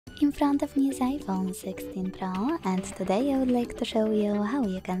In front of me is iPhone 16 Pro, and today I would like to show you how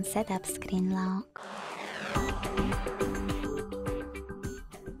you can set up screen lock.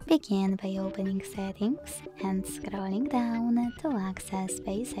 Begin by opening Settings and scrolling down to access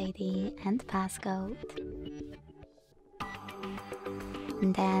Face ID and passcode.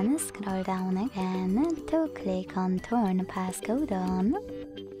 Then scroll down again to click on Turn Passcode On.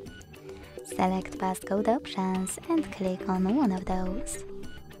 Select passcode options and click on one of those.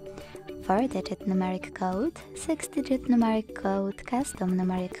 4-digit numeric code, 6-digit numeric code, custom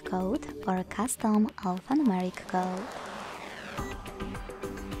numeric code, or custom alphanumeric code.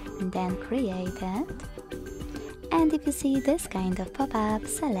 Then create it. And if you see this kind of pop-up,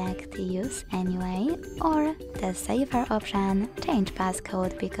 select Use Anyway, or the safer option, change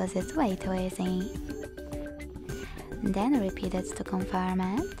passcode because it's way too easy. Then repeat it to confirm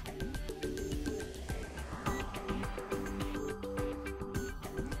it.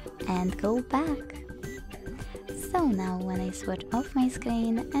 And go back. So now when I switch off my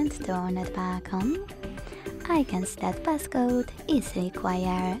screen and turn it back on, I can see that passcode is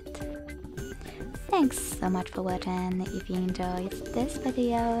required. Thanks so much for watching. If you enjoyed this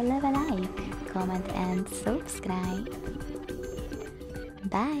video, leave a like, comment and subscribe.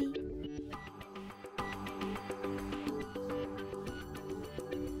 Bye!